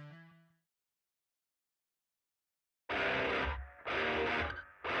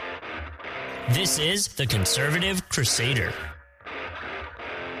 This is the Conservative Crusader.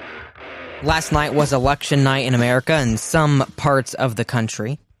 Last night was election night in America in some parts of the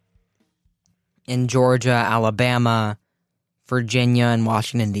country. In Georgia, Alabama, Virginia, and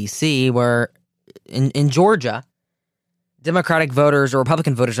Washington, D.C., where in Georgia, Democratic voters, or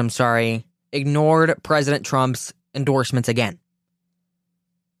Republican voters, ignored President Trump's endorsements again.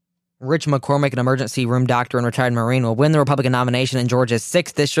 Rich McCormick, an emergency room doctor and retired Marine, will win the Republican nomination in Georgia's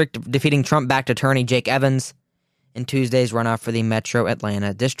 6th district, defeating Trump-backed attorney Jake Evans in Tuesday's runoff for the Metro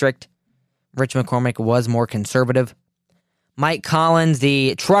Atlanta district. Rich McCormick was more conservative. Mike Collins,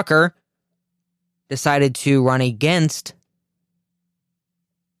 the trucker, decided to run against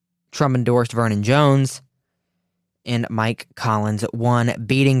Trump-endorsed Vernon Jones, and Mike Collins won,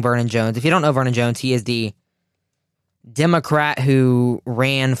 beating Vernon Jones. If you don't know Vernon Jones, he is the Democrat who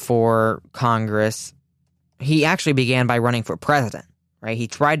ran for Congress. He actually began by running for president, right? He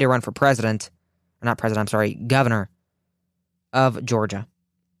tried to run for governor of Georgia.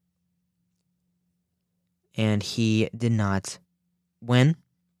 And he did not win.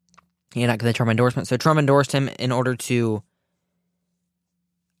 He did not get the Trump endorsement. So Trump endorsed him in order to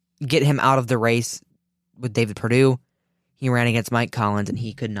get him out of the race with David Perdue. He ran against Mike Collins, and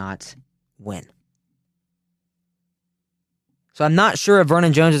he could not win. So I'm not sure if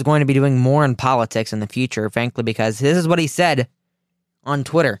Vernon Jones is going to be doing more in politics in the future, frankly, because this is what he said on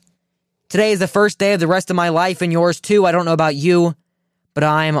Twitter. "Today is the first day of the rest of my life, and yours too. I don't know about you, but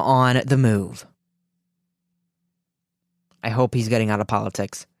I'm on the move." I hope he's getting out of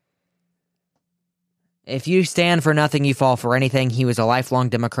politics. If you stand for nothing, you fall for anything. He was a lifelong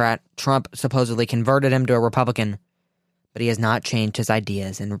Democrat. Trump supposedly converted him to a Republican, but he has not changed his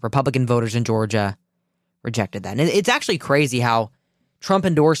ideas, and Republican voters in Georgia rejected that. And it's actually crazy how Trump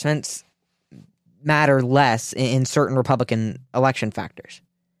endorsements matter less in certain Republican election factors.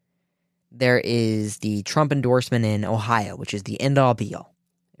 There is the Trump endorsement in Ohio, which is the end-all be-all.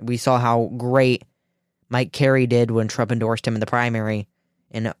 We saw how great Mike Carey did when Trump endorsed him in the primary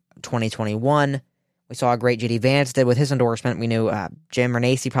in 2021. We saw how great J.D. Vance did with his endorsement. We knew Jim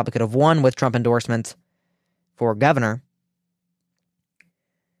Renacci probably could have won with Trump endorsements for governor.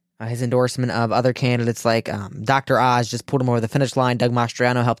 His endorsement of other candidates like Dr. Oz just pulled him over the finish line. Doug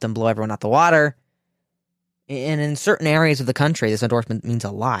Mastriano helped him blow everyone out the water. And in certain areas of the country, this endorsement means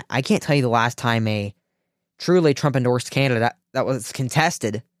a lot. I can't tell you the last time a truly Trump-endorsed candidate that was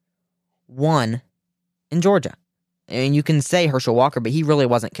contested won in Georgia. And you can say Herschel Walker, but he really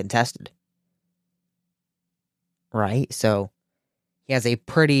wasn't contested. Right? So he has a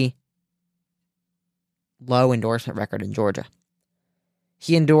pretty low endorsement record in Georgia.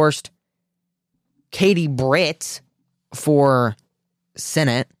 He endorsed Katie Britt for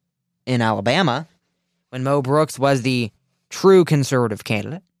Senate in Alabama when Mo Brooks was the true conservative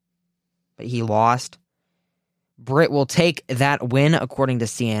candidate, but he lost. Britt will take that win according to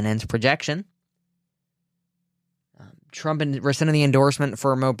CNN's projection. Trump rescinded the endorsement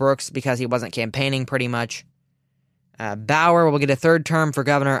for Mo Brooks because he wasn't campaigning pretty much. Bauer will get a third term for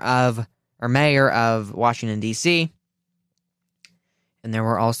mayor of Washington, D.C. And there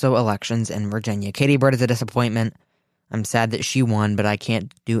were also elections in Virginia. Katie Britt is a disappointment. I'm sad that she won, but I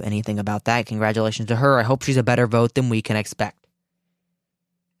can't do anything about that. Congratulations to her. I hope she's a better vote than we can expect.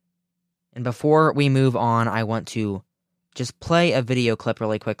 And before we move on, I want to just play a video clip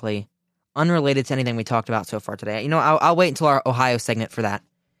really quickly, unrelated to anything we talked about so far today. I'll wait until our Ohio segment for that.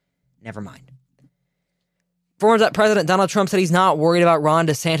 Never mind. Former President Donald Trump said he's not worried about Ron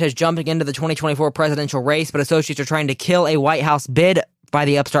DeSantis jumping into the 2024 presidential race, but associates are trying to kill a White House bid by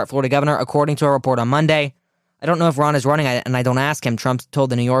the upstart Florida governor, according to a report on Monday. I don't know if Ron is running, and I don't ask him. Trump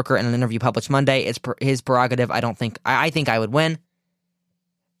told The New Yorker in an interview published Monday, it's his prerogative. I think I would win.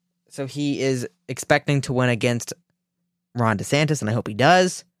 So he is expecting to win against Ron DeSantis, and I hope he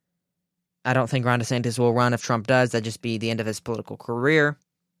does. I don't think Ron DeSantis will run if Trump does. That'd just be the end of his political career.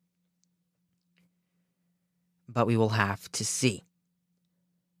 But we will have to see.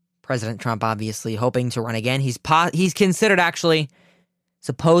 President Trump obviously hoping to run again. He's considered, actually,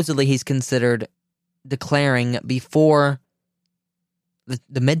 supposedly he's considered declaring before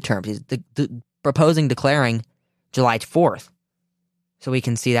the midterms. He's proposing declaring July 4th. So we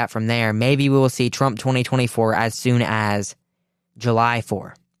can see that from there. Maybe we will see Trump 2024 as soon as July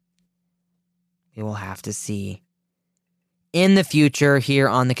 4. We will have to see. In the future, here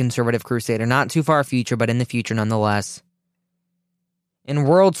on the Conservative Crusader. Not too far future, but in the future nonetheless. In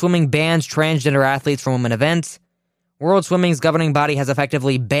World Swimming bans transgender athletes from women events. World Swimming's governing body has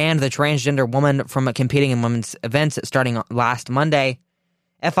effectively banned the transgender woman from competing in women's events starting last Monday.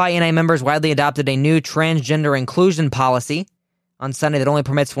 FINA members widely adopted a new transgender inclusion policy on Sunday that only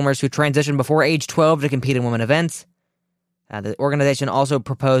permits swimmers who transition before age 12 to compete in women events. The organization also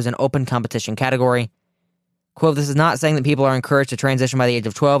proposed an open competition category. Quote, this is not saying that people are encouraged to transition by the age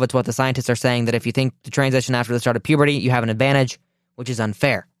of 12. It's what the scientists are saying, that if you think to transition after the start of puberty, you have an advantage, which is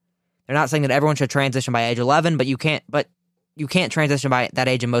unfair. They're not saying that everyone should transition by age 11, but you can't transition by that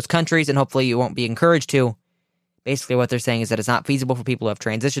age in most countries, and hopefully you won't be encouraged to. Basically what they're saying is that it's not feasible for people who have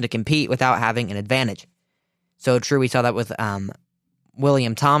transitioned to compete without having an advantage. So true, we saw that with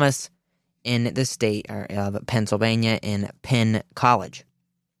William Thomas in the state of Pennsylvania in Penn College.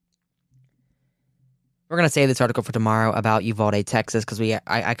 We're going to save this article for tomorrow about Uvalde, Texas, because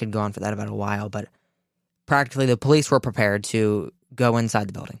I could go on for that about a while, but practically the police were prepared to go inside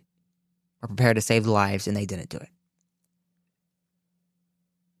the building. Were prepared to save lives, and they didn't do it.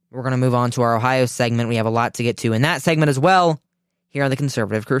 We're going to move on to our Ohio segment. We have a lot to get to in that segment as well, here on the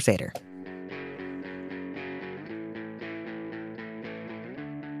Conservative Crusader.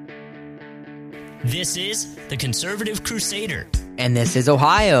 This is the Conservative Crusader. And this is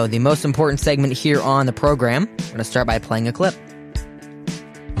Ohio, the most important segment here on the program. We're going to start by playing a clip.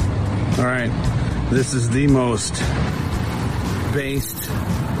 All right. This is the most based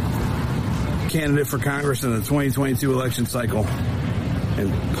candidate for Congress in the 2022 election cycle,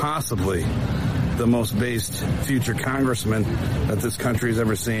 and possibly the most based future congressman that this country has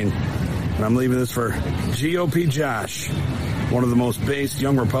ever seen. And I'm leaving this for GOP Josh, one of the most based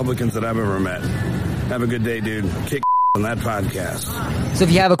young Republicans that I've ever met. Have a good day, dude. Kick on that podcast. So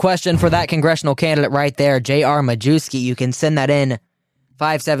if you have a question for that congressional candidate right there, J.R. Majewski, you can send that in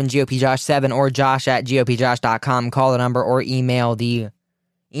 57GOPJosh7 or josh@gopjosh.com. Call the number or email the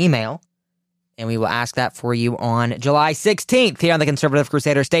email, and we will ask that for you on July 16th here on the Conservative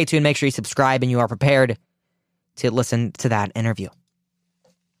Crusader. Stay tuned. Make sure you subscribe and you are prepared to listen to that interview.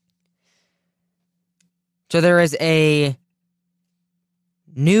 So there is a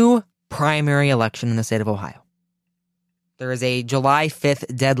new primary election in the state of Ohio. There is a July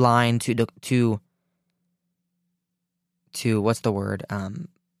 5th deadline to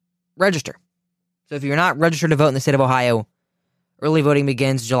register. So if you're not registered to vote in the state of Ohio, early voting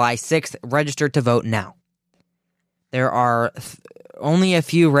begins July 6th. Register to vote now. There are only a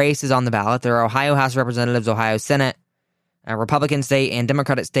few races on the ballot. There are Ohio House of Representatives, Ohio Senate, Republican State, and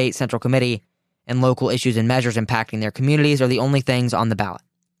Democratic State Central Committee, and local issues and measures impacting their communities are the only things on the ballot.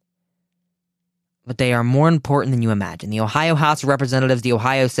 But they are more important than you imagine. The Ohio House of Representatives, the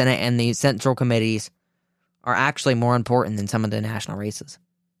Ohio Senate, and the Central Committees are actually more important than some of the national races.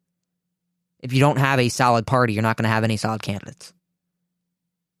 If you don't have a solid party, you're not going to have any solid candidates.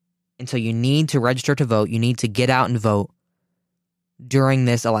 And so you need to register to vote. You need to get out and vote during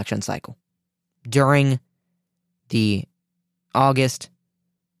this election cycle, during the August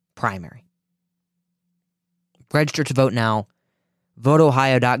primary. Register to vote now.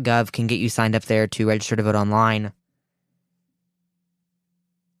 VoteOhio.gov can get you signed up there to register to vote online.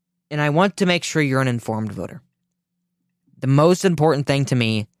 And I want to make sure you're an informed voter. The most important thing to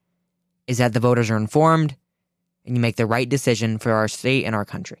me is that the voters are informed and you make the right decision for our state and our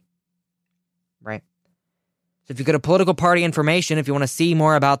country. Right? So if you go to political party information, if you want to see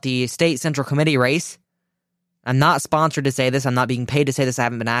more about the state central committee race, I'm not sponsored to say this. I'm not being paid to say this. I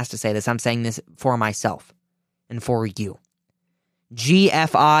haven't been asked to say this. I'm saying this for myself and for you.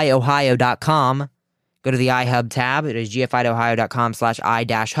 GFIOhio.com. Go to the iHub tab. It is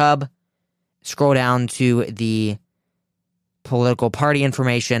gfiohio.com/i-hub. Scroll down to the political party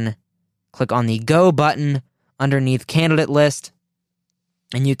information. Click on the Go button underneath candidate list,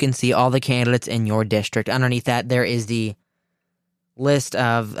 and you can see all the candidates in your district. Underneath that, there is the list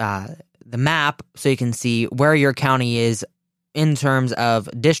of the map, so you can see where your county is in terms of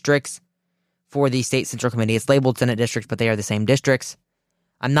districts for the state central committee. It's labeled Senate districts, but they are the same districts.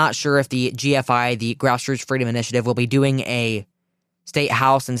 I'm not sure if the GFI, the Grassroots Freedom Initiative, will be doing a state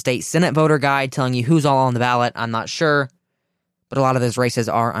House and state Senate voter guide telling you who's all on the ballot. I'm not sure, but a lot of those races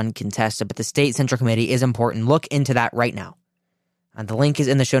are uncontested. But the state central committee is important. Look into that right now. The link is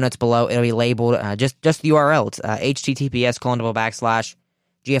in the show notes below. It'll be labeled just the URL. It's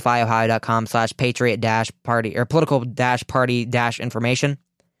https://gfiohio.com/patriot-party or political-party-information.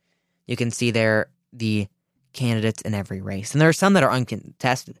 You can see there the candidates in every race. And there are some that are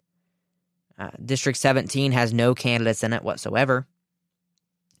uncontested. District 17 has no candidates in it whatsoever.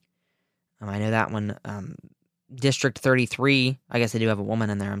 I know that one. District 33, I guess they do have a woman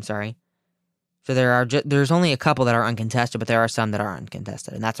in there, I'm sorry. So there's only a couple that are uncontested, but there are some that are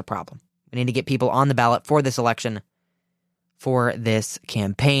uncontested, and that's a problem. We need to get people on the ballot for this election, for this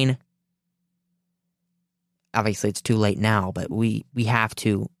campaign. Obviously, it's too late now, but we have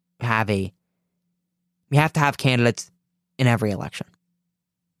to have candidates in every election.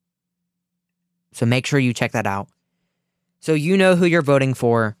 So make sure you check that out. So you know who you're voting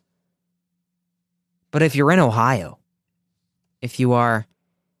for. But if you're in Ohio, if you are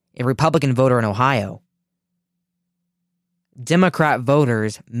a Republican voter in Ohio, Democrat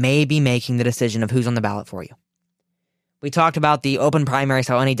voters may be making the decision of who's on the ballot for you. We talked about the open primaries,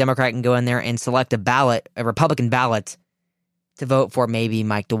 how any Democrat can go in there and select a Republican ballot, to vote for maybe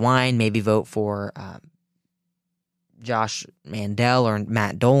Mike DeWine, maybe vote for Josh Mandel or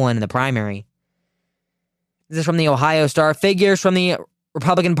Matt Dolan in the primary. This is from the Ohio Star. Figures from the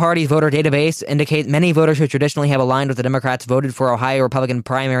Republican Party's voter database indicate many voters who traditionally have aligned with the Democrats voted for Ohio Republican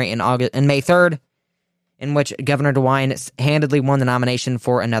primary in May 3rd, in which Governor DeWine handedly won the nomination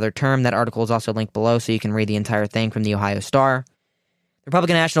for another term. That article is also linked below, so you can read the entire thing from the Ohio Star. The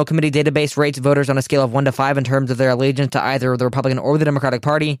Republican National Committee database rates voters on a scale of 1 to 5 in terms of their allegiance to either the Republican or the Democratic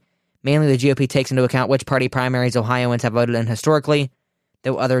Party. Mainly, the GOP takes into account which party primaries Ohioans have voted in historically,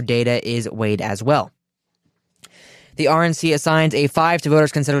 though other data is weighed as well. The RNC assigns a 5 to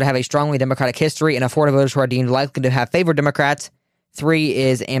voters considered to have a strongly Democratic history and a 4 to voters who are deemed likely to have favored Democrats. 3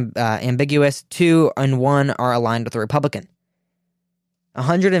 is ambiguous. 2 and 1 are aligned with the Republican.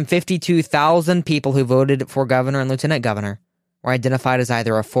 152,000 people who voted for governor and lieutenant governor were identified as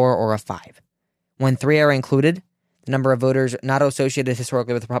either a 4 or a 5. When 3 are included, the number of voters not associated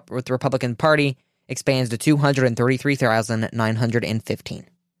historically with the Republican Party expands to 233,915.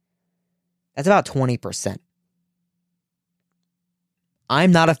 That's about 20%.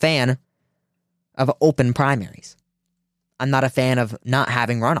 I'm not a fan of open primaries. I'm not a fan of not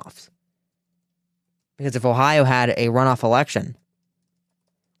having runoffs. Because if Ohio had a runoff election,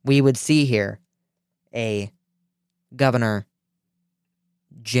 we would see here a Governor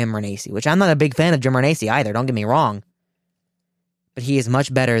Jim Renacci, which I'm not a big fan of Jim Renacci either, don't get me wrong. But he is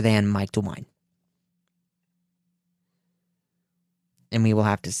much better than Mike DeWine. And we will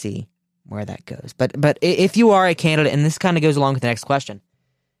have to see where that goes. But if you are a candidate, and this kind of goes along with the next question,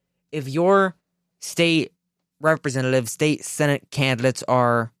 if your state representative, state Senate candidates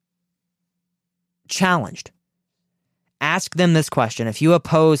are challenged, ask them this question. If you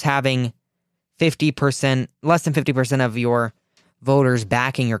oppose having 50%, less than 50% of your voters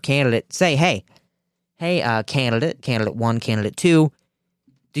backing your candidate, say, hey, candidate 1, candidate 2,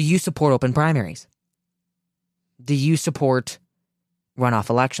 Do you support open primaries? Do you support runoff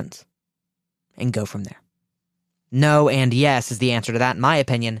elections? And go from there. No and yes is the answer to that, in my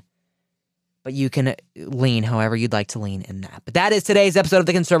opinion. But you can lean however you'd like to lean in that. But that is today's episode of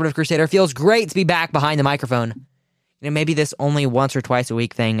The Conservative Crusader. It feels great to be back behind the microphone. Maybe this only once or twice a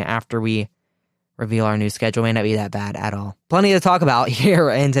week thing after we reveal our new schedule may not be that bad at all. Plenty to talk about here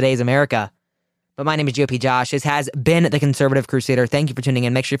in today's America. But my name is GOP Josh. This has been The Conservative Crusader. Thank you for tuning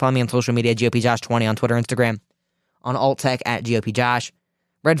in. Make sure you follow me on social media, GOPJosh20 on Twitter, Instagram, on AltTech at GOPJosh,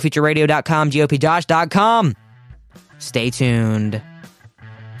 RedFutureRadio.com, GOPJosh.com. Stay tuned.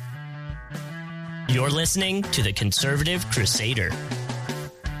 You're listening to The Conservative Crusader.